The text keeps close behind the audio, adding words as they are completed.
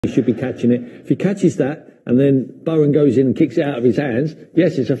He should be catching it. If he catches that and then Bowen goes in and kicks it out of his hands,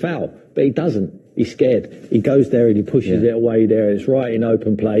 yes, it's a foul. But he doesn't. He's scared. He goes there and he pushes it away there. It's right in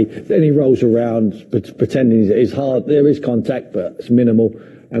open play. Then he rolls around pretending it's hard. There is contact, but it's minimal.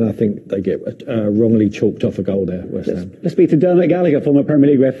 And I think they get wrongly chalked off a goal there, West Ham. Let's speak to Dermot Gallagher, former Premier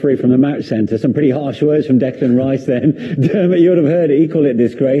League referee from the March Centre. Some pretty harsh words from Declan Rice then. Dermot, you would have heard it. He called it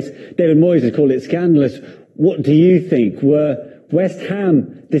disgrace. David Moyes has called it scandalous. What do you think? Were West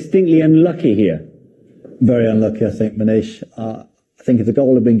Ham distinctly unlucky here? Very unlucky, I think, Manish. I think if the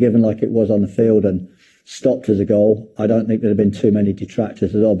goal had been given like it was on the field and stopped as a goal, I don't think there'd have been too many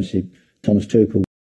detractors. As obviously Thomas Tuchel